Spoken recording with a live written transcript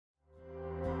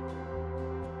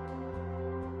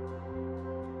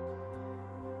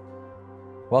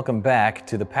Welcome back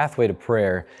to the Pathway to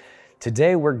Prayer.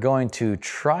 Today we're going to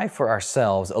try for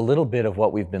ourselves a little bit of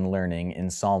what we've been learning in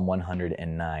Psalm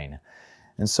 109.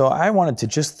 And so I wanted to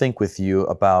just think with you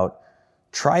about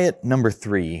try it number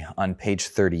 3 on page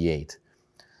 38.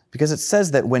 Because it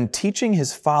says that when teaching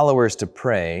his followers to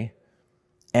pray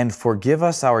and forgive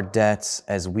us our debts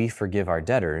as we forgive our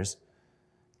debtors,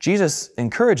 Jesus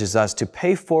encourages us to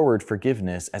pay forward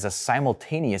forgiveness as a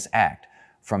simultaneous act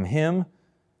from him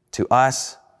to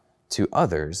us to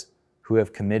others who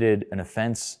have committed an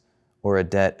offense or a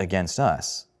debt against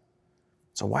us.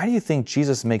 So why do you think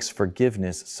Jesus makes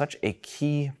forgiveness such a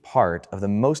key part of the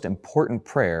most important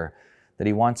prayer that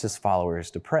he wants his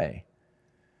followers to pray?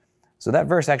 So that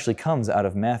verse actually comes out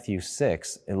of Matthew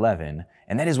 6:11,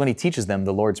 and that is when he teaches them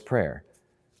the Lord's Prayer.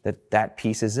 That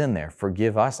piece is in there.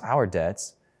 Forgive us our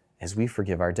debts as we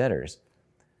forgive our debtors.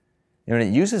 And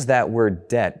it uses that word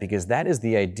debt because that is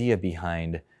the idea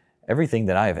behind everything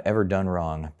that I have ever done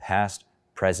wrong, past,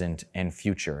 present, and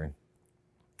future,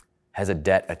 has a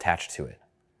debt attached to it.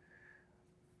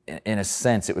 In a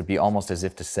sense, it would be almost as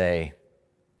if to say,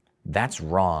 that's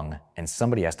wrong, and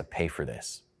somebody has to pay for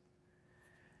this.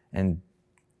 And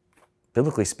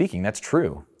biblically speaking, that's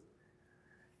true.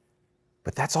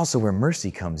 But that's also where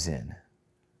mercy comes in.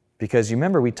 Because you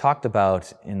remember we talked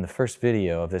about in the first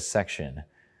video of this section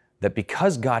that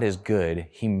because God is good,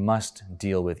 he must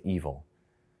deal with evil.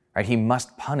 Right? He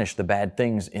must punish the bad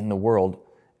things in the world.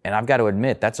 And I've got to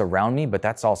admit, that's around me, but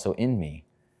that's also in me.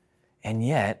 And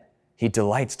yet, he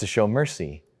delights to show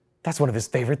mercy. That's one of his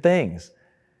favorite things.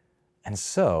 And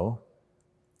so,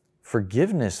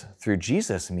 forgiveness through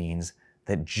Jesus means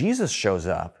that Jesus shows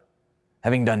up,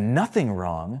 having done nothing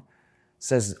wrong,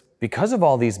 says, because of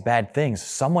all these bad things,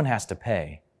 someone has to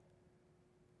pay.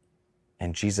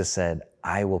 And Jesus said,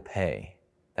 I will pay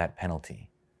that penalty.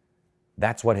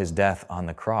 That's what his death on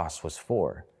the cross was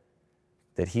for.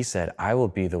 That he said, I will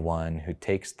be the one who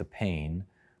takes the pain,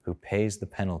 who pays the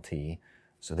penalty,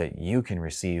 so that you can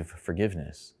receive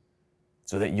forgiveness,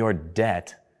 so that your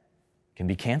debt can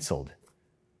be canceled.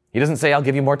 He doesn't say, I'll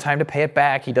give you more time to pay it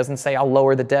back. He doesn't say, I'll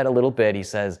lower the debt a little bit. He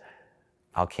says,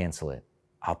 I'll cancel it.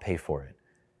 I'll pay for it.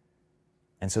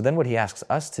 And so then what he asks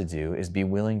us to do is be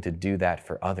willing to do that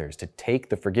for others, to take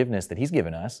the forgiveness that he's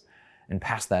given us and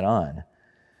pass that on.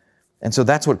 And so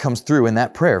that's what comes through in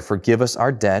that prayer. Forgive us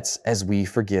our debts as we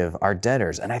forgive our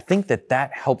debtors. And I think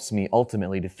that helps me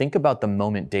ultimately to think about the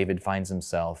moment David finds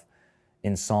himself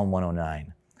in Psalm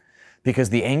 109. Because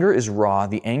the anger is raw,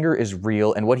 the anger is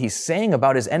real, and what he's saying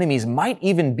about his enemies might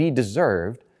even be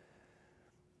deserved.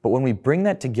 But when we bring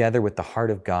that together with the heart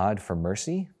of God for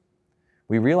mercy,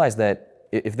 we realize that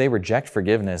if they reject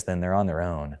forgiveness, then they're on their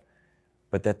own.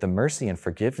 But that the mercy and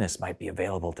forgiveness might be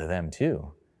available to them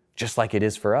too, just like it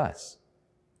is for us.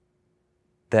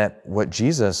 That what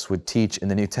Jesus would teach in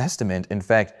the New Testament, in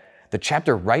fact, the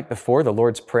chapter right before the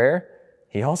Lord's Prayer,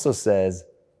 he also says,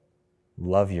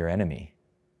 love your enemy.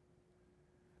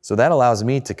 So that allows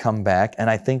me to come back and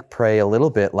I think pray a little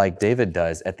bit like David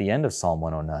does at the end of Psalm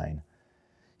 109.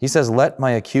 He says, let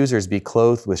my accusers be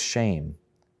clothed with shame.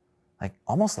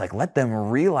 Almost like let them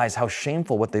realize how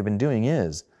shameful what they've been doing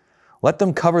is. Let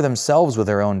them cover themselves with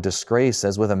their own disgrace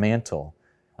as with a mantle.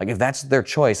 If that's their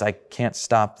choice, I can't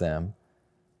stop them.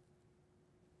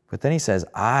 But then he says,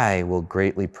 I will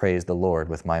greatly praise the Lord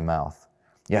with my mouth.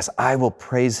 Yes, I will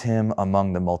praise him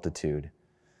among the multitude.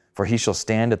 For he shall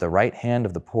stand at the right hand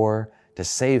of the poor to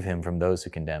save him from those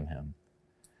who condemn him.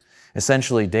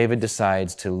 Essentially, David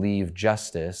decides to leave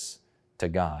justice to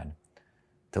God,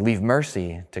 to leave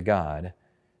mercy to God,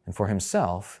 and for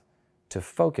himself to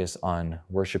focus on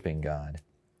worshiping God.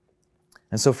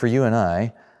 And so for you and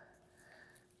I,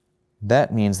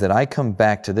 that means that I come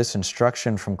back to this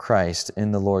instruction from Christ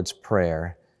in the Lord's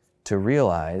Prayer to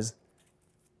realize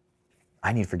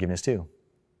I need forgiveness too.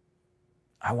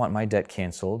 I want my debt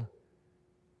canceled,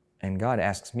 and God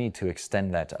asks me to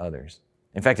extend that to others.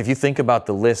 In fact, if you think about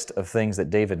the list of things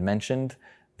that David mentioned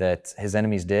that his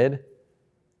enemies did,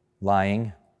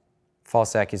 lying,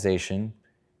 false accusation,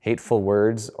 hateful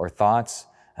words or thoughts,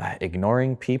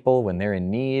 ignoring people when they're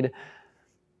in need.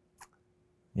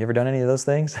 You ever done any of those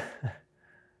things?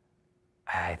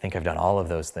 I think I've done all of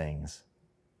those things.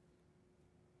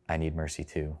 I need mercy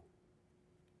too.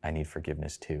 I need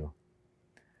forgiveness too.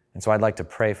 And so I'd like to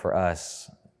pray for us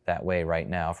that way right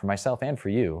now, for myself and for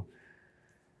you.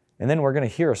 And then we're going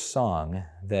to hear a song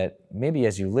that maybe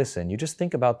as you listen, you just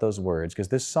think about those words, because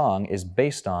this song is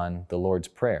based on the Lord's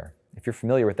Prayer. If you're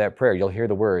familiar with that prayer, you'll hear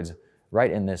the words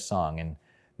right in this song, and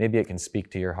maybe it can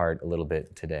speak to your heart a little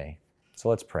bit today. So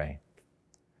let's pray.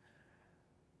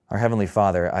 Our Heavenly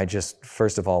Father, I just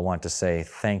first of all want to say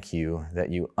thank you that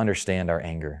you understand our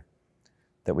anger,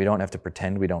 that we don't have to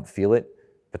pretend we don't feel it,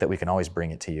 but that we can always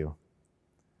bring it to you.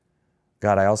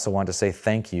 God, I also want to say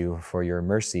thank you for your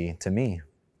mercy to me,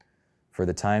 for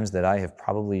the times that I have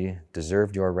probably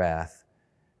deserved your wrath,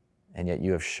 and yet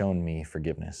you have shown me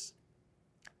forgiveness.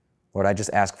 Lord, I just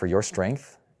ask for your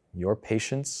strength, your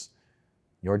patience,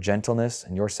 your gentleness,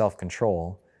 and your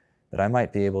self-control, that I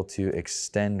might be able to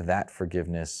extend that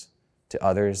forgiveness to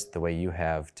others the way you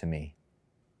have to me.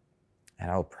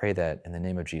 And I will pray that in the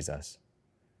name of Jesus.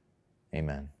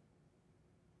 Amen.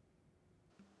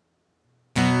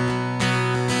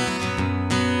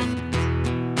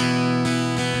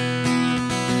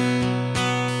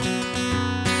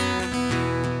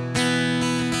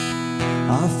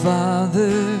 Our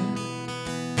Father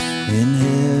in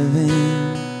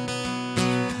heaven,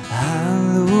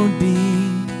 hallowed be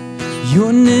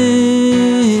your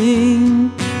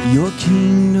name. Your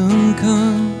kingdom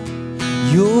come,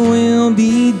 your will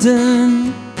be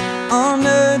done on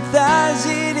earth as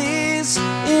it is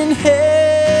in heaven.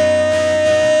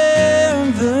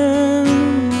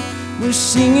 We're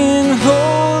singing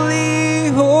holy,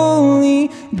 holy,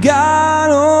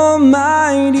 God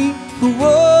Almighty, who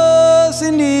was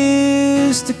and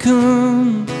is to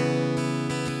come.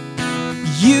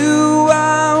 You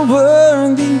are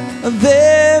worthy of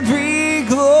every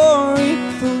glory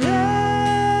forever.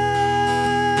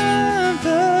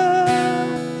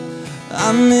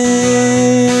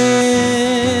 Amen.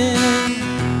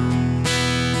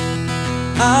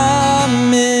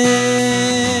 Amen.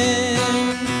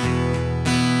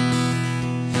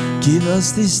 Give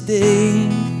us this day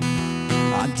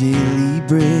our daily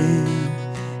bread,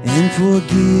 and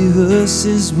forgive us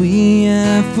as we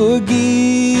have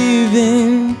forgiven.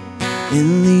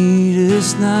 And lead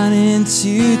us not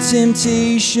into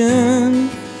temptation,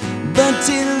 but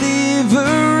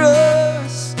deliver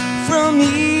us from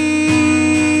evil.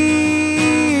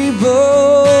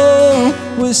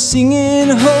 We're singing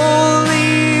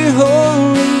holy,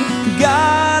 holy,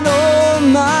 God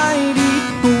Almighty,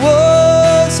 who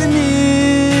was and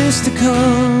is to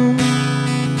come.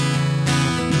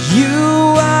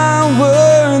 You are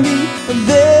worthy of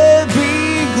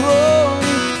every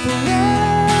glory forever.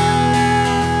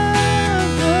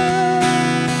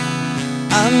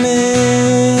 Amen.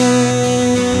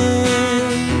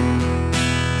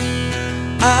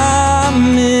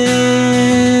 Amen.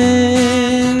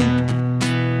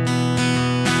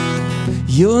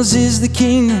 Yours is the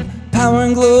kingdom, power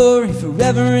and glory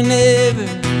forever and ever.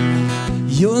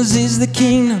 Yours is the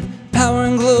kingdom, power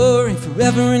and glory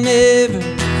forever and ever.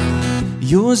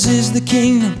 Yours is the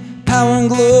kingdom, power and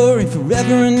glory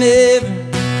forever and ever.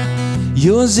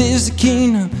 Yours is the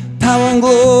kingdom, power and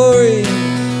glory.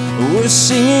 We're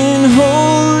singing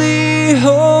holy,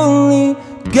 holy,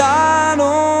 God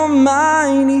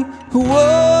Almighty, who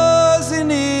was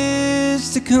and is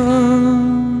to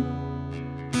come.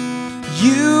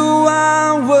 You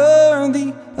are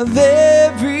worthy of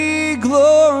every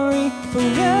glory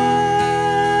forever.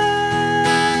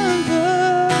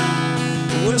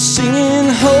 We're singing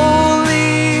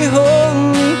holy,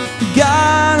 holy,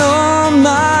 God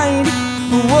Almighty,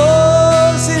 who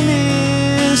was and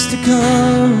is to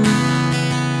come.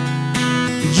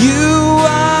 You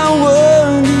are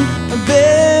worthy of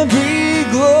every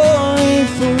glory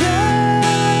forever.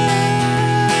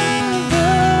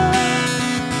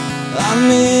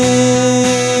 Amen.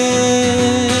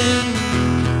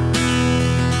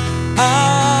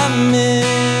 Amen.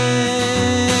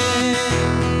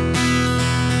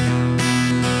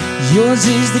 Yours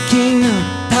is the kingdom,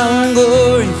 power and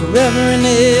glory forever and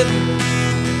ever.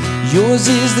 Yours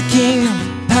is the kingdom,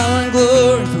 power and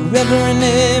glory forever and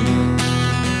ever.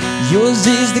 Yours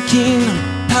is the kingdom,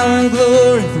 power and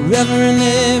glory forever and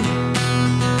ever.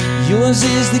 Yours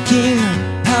is the kingdom,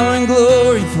 power and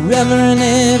glory forever and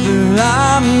ever.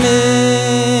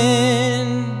 Amen.